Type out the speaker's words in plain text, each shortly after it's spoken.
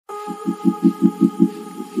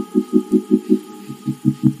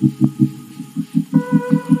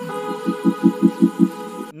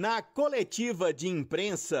Na coletiva de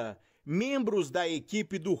imprensa, membros da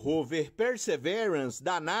equipe do rover Perseverance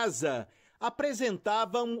da NASA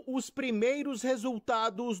apresentavam os primeiros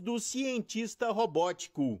resultados do cientista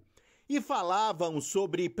robótico e falavam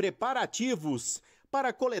sobre preparativos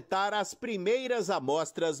para coletar as primeiras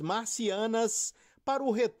amostras marcianas para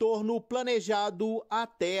o retorno planejado à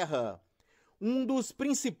Terra. Um dos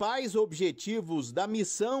principais objetivos da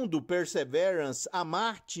missão do Perseverance a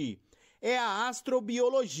Marte é a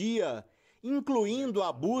astrobiologia, incluindo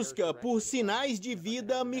a busca por sinais de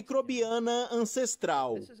vida microbiana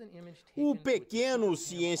ancestral. O pequeno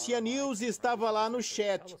Ciência News estava lá no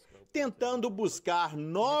chat, tentando buscar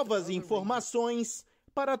novas informações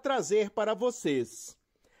para trazer para vocês.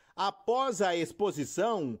 Após a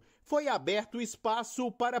exposição, foi aberto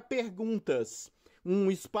espaço para perguntas,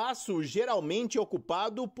 um espaço geralmente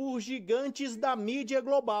ocupado por gigantes da mídia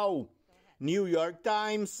global, New York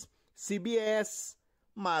Times, CBS,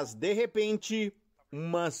 mas de repente,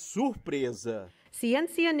 uma surpresa.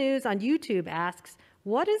 Ciência News on YouTube asks,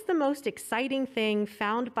 what is the most exciting thing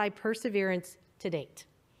found by Perseverance to date?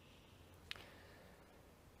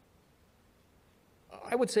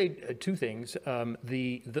 I would say two things.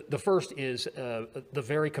 The first is the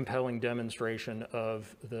very compelling demonstration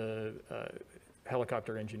of the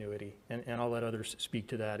helicopter ingenuity, and I'll let others speak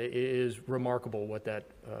to that. It is remarkable what that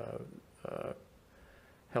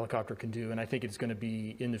helicopter can do, and I think it's going to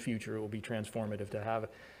be, in the future, it will be transformative to have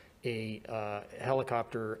a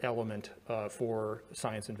helicopter element for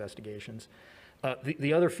science investigations.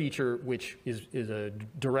 The other feature, which is a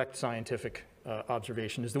direct scientific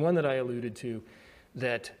observation, is the one that I alluded to,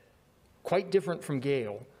 that quite different from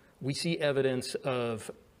Gale, we see evidence of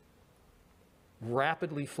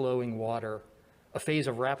rapidly flowing water, a phase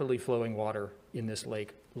of rapidly flowing water in this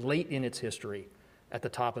lake, late in its history, at the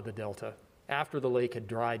top of the delta, after the lake had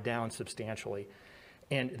dried down substantially.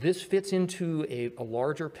 And this fits into a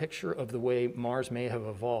larger picture of the way Mars may have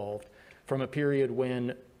evolved from a period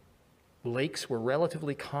when lakes were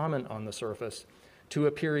relatively common on the surface to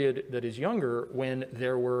a period that is younger when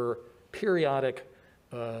there were periodic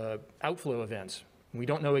outflow events. We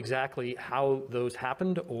don't know exactly how those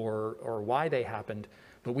happened or why they happened,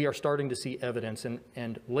 but we are starting to see evidence,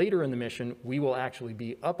 and later in the mission, we will actually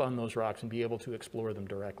be up on those rocks and be able to explore them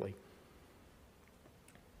directly.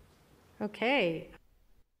 Okay.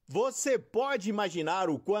 Você pode imaginar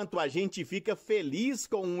o quanto a gente fica feliz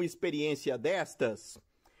com uma experiência destas?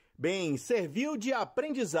 Bem, serviu de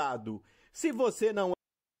aprendizado. Se você não